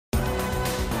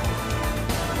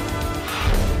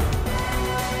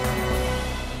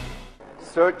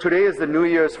Sir, today is the New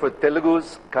Year's for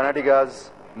Telugus,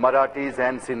 Kannadigas, Marathis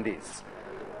and Sindhis.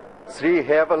 Sri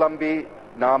Hevalambi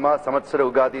Nama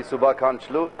Samvatsara Ugadi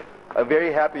Subhakankshalu. A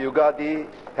very happy Ugadi,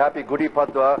 happy Gudi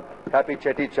Padwa, happy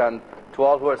Cheti Chand to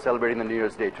all who are celebrating the New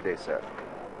Year's Day today, sir.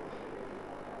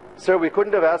 Sir, we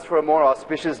couldn't have asked for a more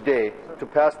auspicious day to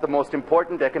pass the most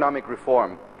important economic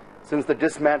reform since the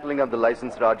dismantling of the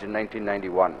License Raj in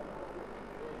 1991.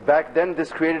 Back then,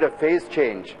 this created a phase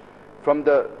change from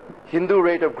the Hindu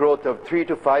rate of growth of 3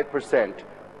 to 5%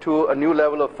 to a new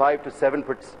level of 5 to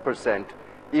 7%,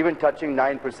 even touching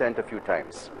 9% a few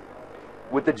times.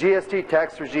 With the GST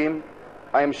tax regime,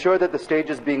 I am sure that the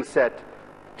stage is being set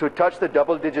to touch the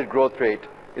double-digit growth rate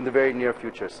in the very near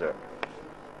future, sir.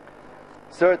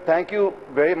 Sir, thank you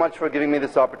very much for giving me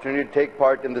this opportunity to take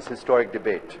part in this historic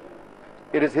debate.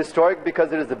 It is historic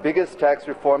because it is the biggest tax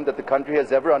reform that the country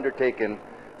has ever undertaken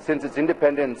since its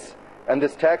independence, and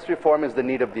this tax reform is the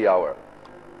need of the hour.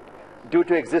 Due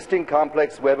to existing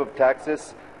complex web of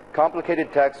taxes,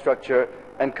 complicated tax structure,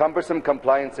 and cumbersome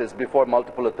compliances before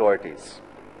multiple authorities.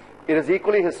 It is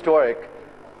equally historic,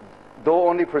 though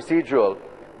only procedural,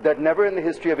 that never in the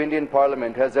history of Indian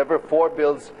Parliament has ever 4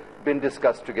 bills been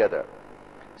discussed together.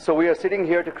 So we are sitting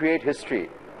here to create history,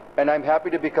 and I'm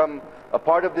happy to become a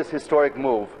part of this historic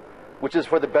move, which is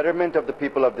for the betterment of the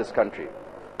people of this country.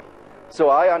 So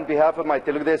I, on behalf of my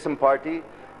Telugu Desam party,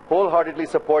 wholeheartedly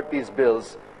support these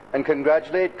bills and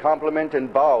congratulate, compliment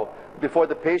and bow before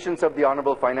the patience of the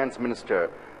Honourable Finance Minister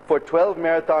for 12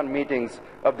 marathon meetings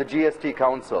of the GST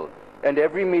Council and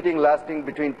every meeting lasting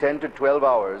between 10 to 12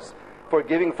 hours for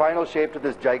giving final shape to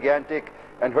this gigantic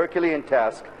and Herculean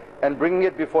task and bringing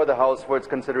it before the House for its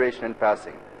consideration and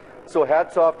passing. So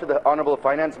hats off to the Honourable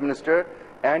Finance Minister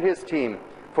and his team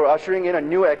for ushering in a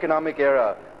new economic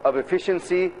era of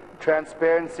efficiency,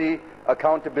 transparency,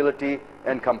 accountability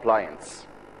and compliance.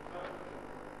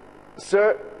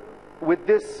 Sir, with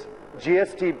this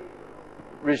GST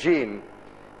regime,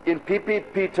 in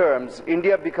PPP terms,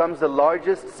 India becomes the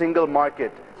largest single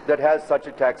market that has such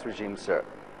a tax regime, sir.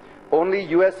 Only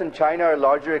US and China are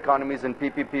larger economies in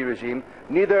PPP regime.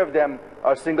 Neither of them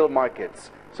are single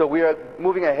markets. So we are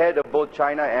moving ahead of both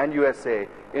China and USA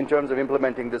in terms of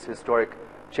implementing this historic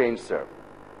change, sir.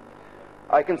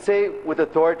 I can say with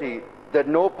authority that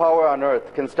no power on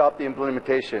earth can stop the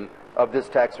implementation of this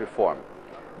tax reform.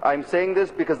 I'm saying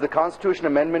this because the Constitution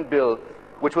Amendment Bill,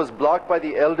 which was blocked by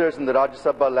the elders in the Rajya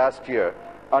Sabha last year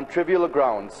on trivial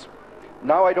grounds,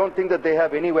 now I don't think that they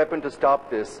have any weapon to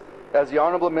stop this, as the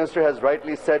Honourable Minister has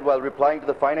rightly said while replying to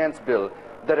the Finance Bill,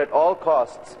 that at all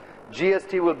costs,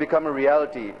 GST will become a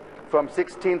reality from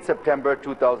 16th September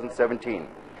 2017.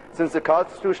 Since the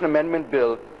Constitution Amendment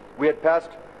Bill we had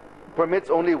passed permits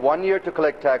only 1 year to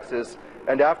collect taxes,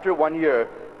 and after 1 year,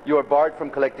 you are barred from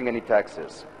collecting any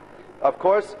taxes. Of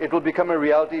course, it will become a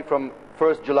reality from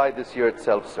 1st July this year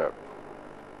itself, sir.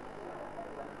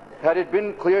 Had it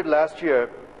been cleared last year,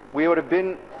 we would have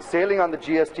been sailing on the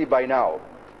GST by now.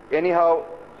 Anyhow,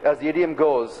 as the idiom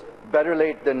goes, better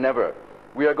late than never.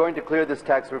 We are going to clear this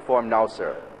tax reform now,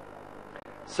 sir.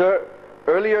 Sir,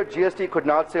 earlier GST could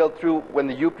not sail through when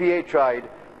the UPA tried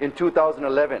in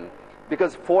 2011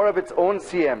 because 4 of its own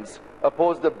CMs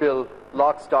opposed the bill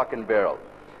lock, stock and barrel.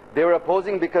 They were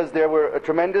opposing because there were a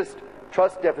tremendous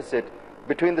trust deficit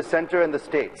between the center and the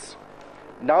states.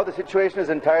 Now the situation is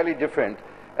entirely different,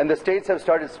 and the states have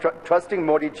started trusting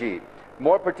Modi ji,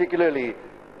 more particularly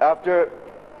after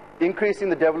increasing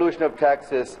the devolution of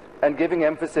taxes and giving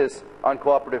emphasis on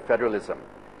cooperative federalism.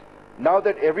 Now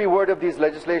that every word of these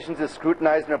legislations is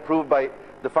scrutinized and approved by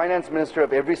the finance minister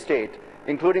of every state,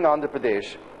 including Andhra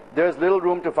Pradesh, there is little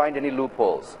room to find any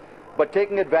loopholes. But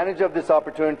taking advantage of this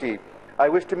opportunity, I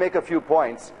wish to make a few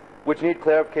points which need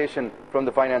clarification from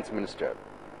the finance minister.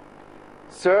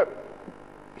 Sir,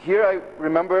 here I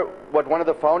remember what one of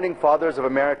the founding fathers of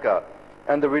America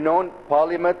and the renowned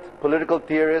polymath, political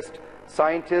theorist,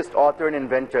 scientist, author and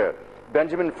inventor,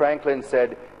 Benjamin Franklin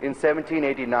said in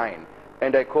 1789,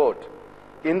 and I quote,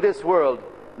 "In this world,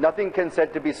 nothing can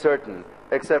said to be certain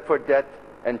except for death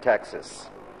and taxes."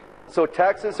 So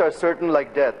taxes are certain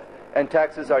like death, and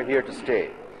taxes are here to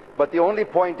stay. But the only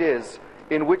point is,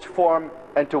 in which form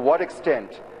and to what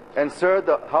extent. And sir,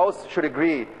 the House should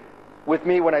agree with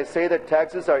me when I say that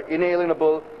taxes are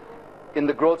inalienable in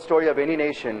the growth story of any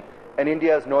nation, and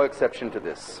India is no exception to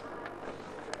this.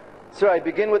 Sir, I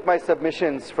begin with my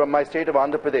submissions from my state of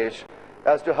Andhra Pradesh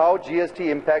as to how GST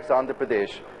impacts Andhra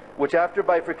Pradesh, which after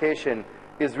bifurcation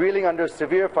is reeling under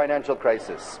severe financial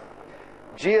crisis.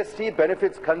 GST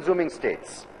benefits consuming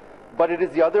states, but it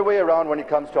is the other way around when it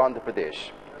comes to Andhra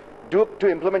Pradesh. Due to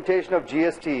implementation of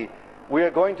GST, we are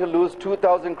going to lose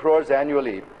 2,000 crores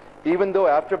annually, even though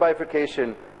after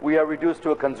bifurcation, we are reduced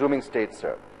to a consuming state,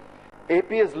 sir.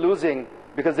 AP is losing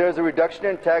because there is a reduction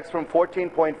in tax from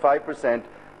 14.5%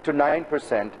 to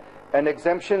 9%, and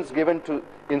exemptions given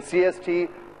in CST,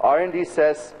 R&D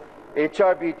cess,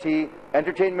 HRBT,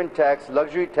 entertainment tax,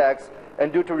 luxury tax,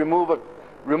 and due to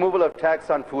removal of tax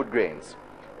on food grains.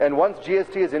 And once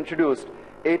GST is introduced,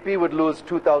 AP would lose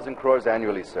 2,000 crores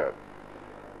annually, sir.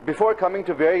 Before coming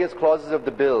to various clauses of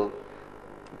the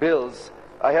bills,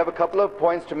 I have a couple of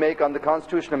points to make on the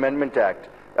Constitution Amendment Act,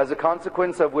 as a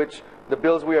consequence of which the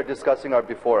bills we are discussing are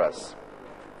before us.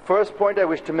 First point I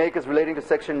wish to make is relating to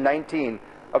Section 19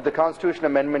 of the Constitution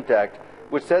Amendment Act,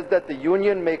 which says that the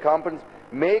Union may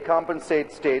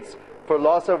compensate states for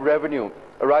loss of revenue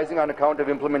arising on account of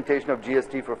implementation of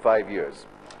GST for 5 years.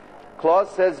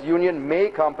 Clause says Union may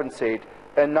compensate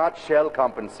and not shall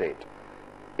compensate.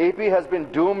 AP has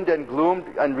been doomed and gloomed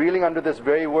and reeling under this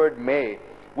very word may,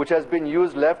 which has been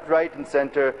used left, right, and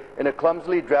center in a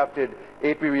clumsily drafted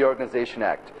AP Reorganization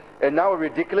Act. And now a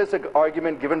ridiculous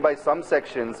argument given by some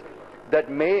sections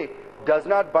that may does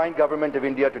not bind Government of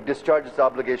India to discharge its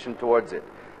obligation towards it.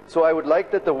 So I would like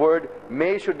that the word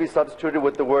may should be substituted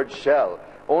with the word shall.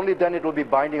 Only then it will be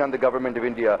binding on the Government of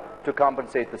India to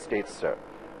compensate the states, sir.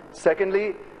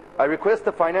 Secondly, I request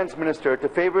the Finance Minister to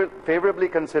favorably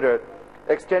consider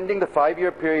extending the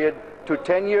 5-year period to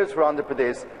 10 years for Andhra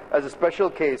Pradesh as a special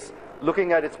case,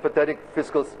 looking at its pathetic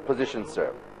fiscal position,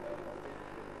 sir.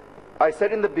 I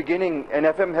said in the beginning, and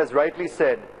FM has rightly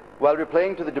said, while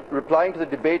replying to the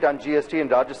debate on GST in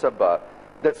Rajya Sabha,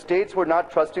 that states were not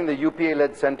trusting the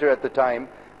UPA-led centre at the time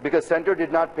because centre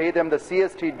did not pay them the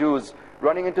CST dues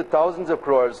running into thousands of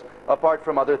crores apart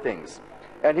from other things.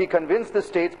 And he convinced the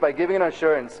states by giving an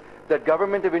assurance that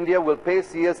Government of India will pay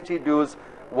CST dues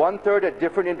 1/3 at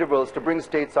different intervals to bring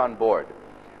states on board.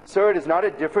 Sir, it is not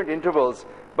at different intervals,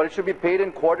 but it should be paid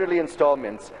in quarterly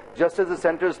installments, just as the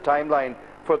centre's timeline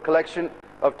for collection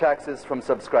of taxes from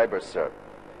subscribers, sir.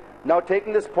 Now,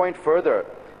 taking this point further,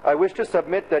 I wish to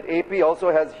submit that AP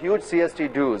also has huge CST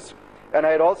dues, and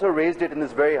I had also raised it in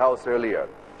this very House earlier.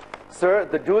 Sir,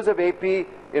 the dues of AP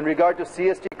in regard to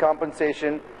CST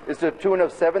compensation is to the tune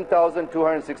of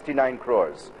 7,269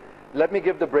 crores. Let me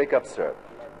give the breakup, sir.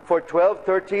 For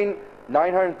 12-13,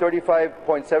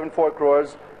 935.74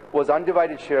 crores was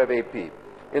undivided share of AP.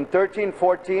 In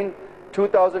 13-14,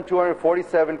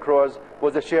 2,247 crores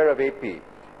was the share of AP.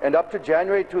 And up to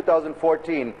January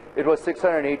 2014, it was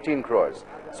 618 crores.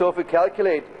 So if we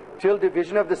calculate till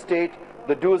division of the state,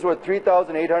 the dues were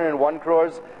 3,801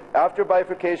 crores. After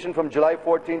bifurcation from July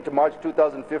 14 to March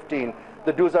 2015,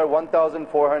 the dues are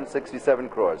 1,467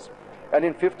 crores. And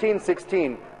in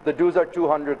 15-16, the dues are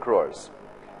 200 crores.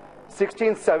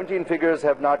 16-17 figures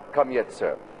have not come yet,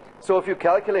 sir. So if you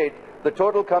calculate, the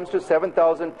total comes to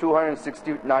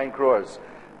 7,269 crores.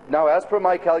 Now, as per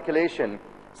my calculation,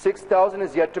 6,000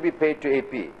 is yet to be paid to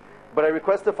AP. But I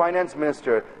request the Finance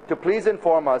Minister to please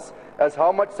inform us as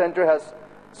how much Centre has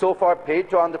so far paid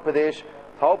to Andhra Pradesh,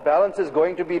 how balance is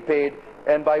going to be paid,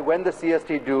 and by when the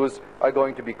CST dues are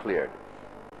going to be cleared.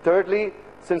 Thirdly,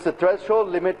 since the threshold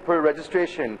limit per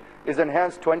registration is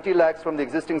enhanced 20 lakhs from the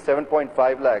existing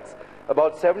 7.5 lakhs,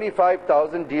 about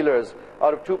 75,000 dealers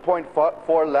out of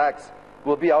 2.4 lakhs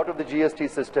will be out of the GST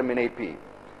system in AP.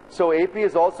 So AP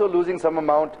is also losing some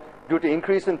amount due to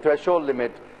increase in threshold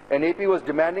limit, and AP was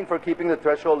demanding for keeping the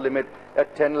threshold limit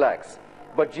at 10 lakhs.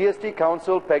 But GST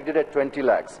Council pegged it at 20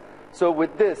 lakhs. So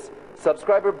with this,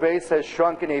 subscriber base has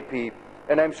shrunk in AP,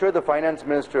 and I'm sure the Finance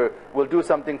Minister will do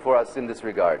something for us in this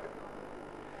regard.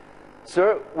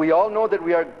 Sir, we all know that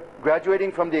we are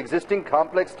graduating from the existing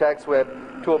complex tax web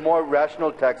to a more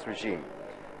rational tax regime.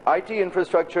 IT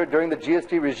infrastructure during the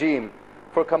GST regime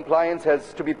for compliance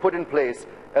has to be put in place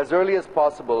as early as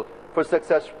possible for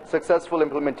successful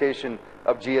implementation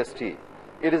of GST.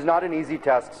 It is not an easy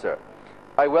task, sir.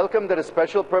 I welcome that a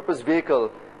special purpose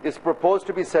vehicle is proposed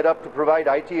to be set up to provide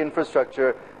IT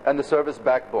infrastructure and the service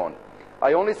backbone.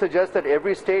 I only suggest that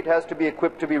every state has to be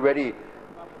equipped to be ready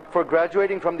for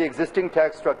graduating from the existing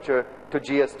tax structure to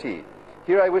GST.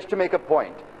 Here I wish to make a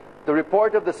point. The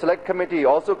report of the Select Committee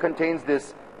also contains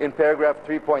this in paragraph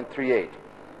 3.38.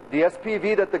 The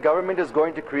SPV that the government is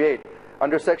going to create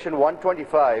under Section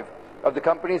 125 of the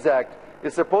Companies Act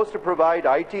is supposed to provide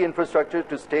IT infrastructure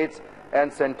to states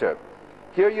and centre.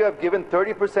 Here you have given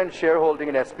 30% shareholding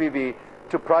in SPV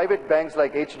to private banks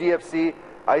like HDFC,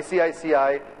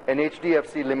 ICICI, and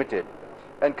HDFC Limited.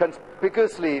 And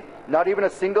conspicuously, not even a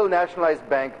single nationalized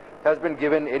bank has been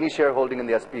given any shareholding in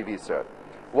the SPV, sir.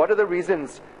 What are the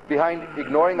reasons behind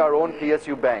ignoring our own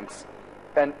PSU banks?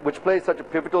 and which plays such a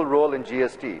pivotal role in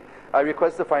GST. I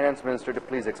request the Finance Minister to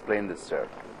please explain this, sir.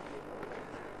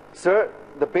 Sir,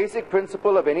 the basic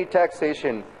principle of any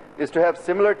taxation is to have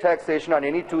similar taxation on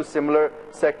any two similar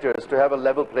sectors to have a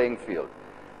level playing field.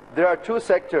 There are two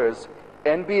sectors,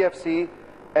 NBFC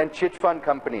and chit fund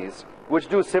companies, which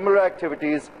do similar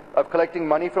activities of collecting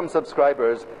money from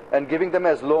subscribers and giving them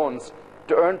as loans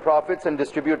to earn profits and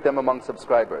distribute them among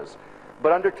subscribers.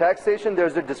 But under taxation, there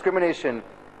is a discrimination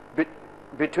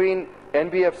between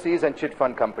NBFCs and chit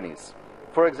fund companies.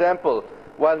 For example,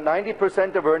 while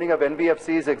 90% of earning of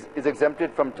NBFCs is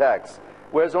exempted from tax,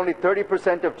 whereas only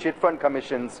 30% of chit fund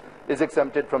commissions is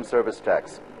exempted from service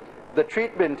tax. The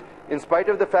treatment, in spite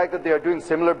of the fact that they are doing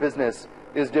similar business,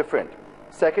 is different.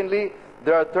 Secondly,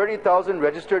 there are 30,000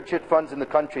 registered chit funds in the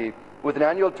country with an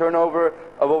annual turnover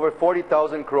of over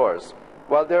 40,000 crores,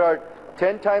 while there are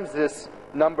 10 times this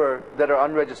number that are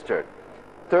unregistered.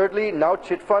 Thirdly, now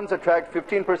chit funds attract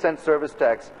 15% service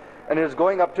tax, and it is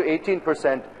going up to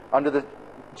 18% under the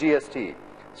GST.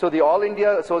 So the All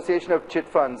India Association of Chit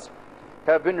Funds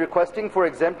have been requesting for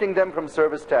exempting them from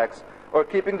service tax or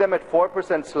keeping them at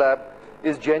 4% slab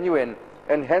is genuine,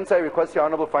 and hence I request the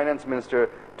Honourable Finance Minister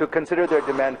to consider their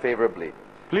demand favourably.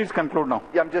 Please conclude now.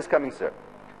 Yeah, I'm just coming, sir.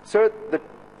 Sir,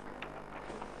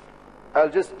 I'll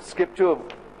just skip to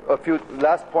a few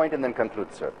last point and then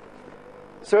conclude, sir.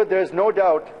 Sir, there is no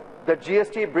doubt that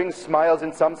GST brings smiles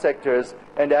in some sectors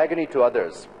and agony to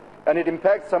others, and it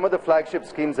impacts some of the flagship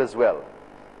schemes as well.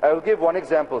 I will give one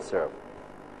example, sir.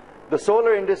 The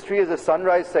solar industry is a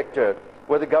sunrise sector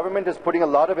where the government is putting a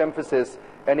lot of emphasis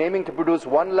and aiming to produce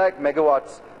 1 lakh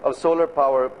megawatts of solar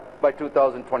power by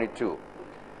 2022.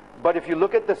 But if you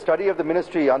look at the study of the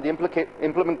ministry on the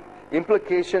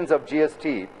implications of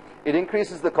GST, it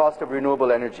increases the cost of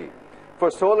renewable energy. For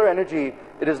solar energy,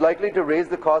 it is likely to raise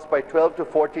the cost by 12 to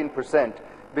 14%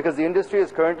 because the industry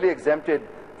is currently exempted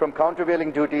from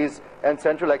countervailing duties and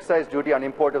central excise duty on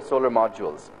import of solar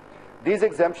modules. These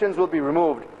exemptions will be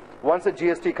removed once the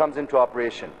GST comes into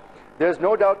operation. There is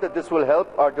no doubt that this will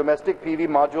help our domestic PV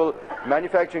module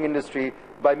manufacturing industry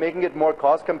by making it more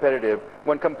cost competitive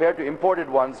when compared to imported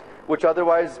ones, which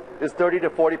otherwise is 30 to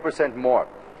 40% more.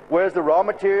 Whereas the raw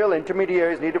material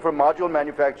intermediaries needed for module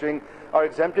manufacturing are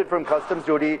exempted from customs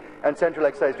duty and central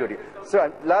excise duty.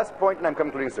 So, last point, and I'm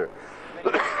concluding, sir.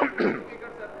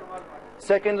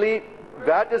 Secondly,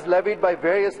 VAT is levied by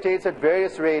various states at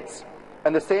various rates,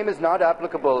 and the same is not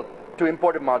applicable to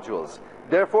imported modules.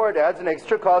 Therefore, it adds an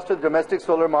extra cost to the domestic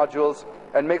solar modules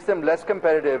and makes them less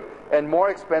competitive and more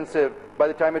expensive by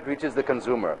the time it reaches the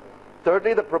consumer.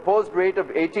 Thirdly, the proposed rate of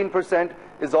 18%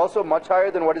 is also much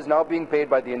higher than what is now being paid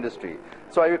by the industry.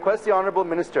 So I request the Honourable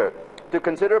Minister to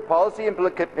consider policy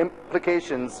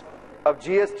implications of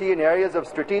GST in areas of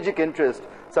strategic interest,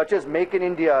 such as Make in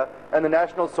India and the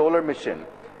National Solar Mission,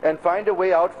 and find a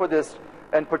way out for this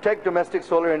and protect domestic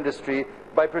solar industry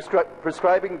by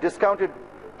prescribing discounted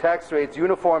tax rates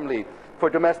uniformly for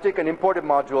domestic and imported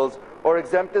modules, or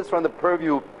exempt this from the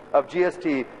purview of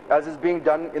GST, as is being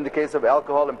done in the case of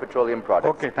alcohol and petroleum products.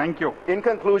 Okay, thank you. In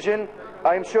conclusion,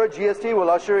 I am sure GST will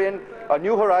usher in a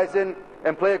new horizon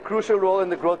and play a crucial role in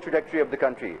the growth trajectory of the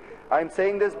country. I am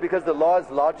saying this because the law is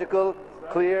logical,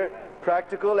 clear,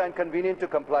 practical and convenient to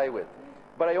comply with.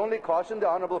 But I only caution the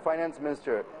Honourable Finance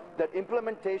Minister that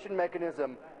implementation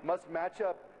mechanism must match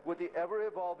up with the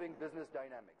ever-evolving business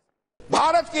dynamics.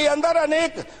 Bharat के अंदर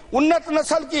अनेक उन्नत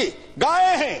नस्ल की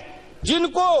गायें हैं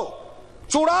जिनको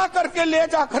चुरा करके ले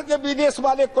जा करके विदेश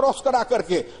वाले क्रॉस करा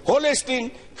करके होलेस्टीन,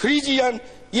 फ्रीजियन,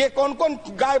 ये कौन कौन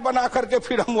गाय बना करके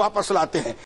फिर हम वापस लाते हैं।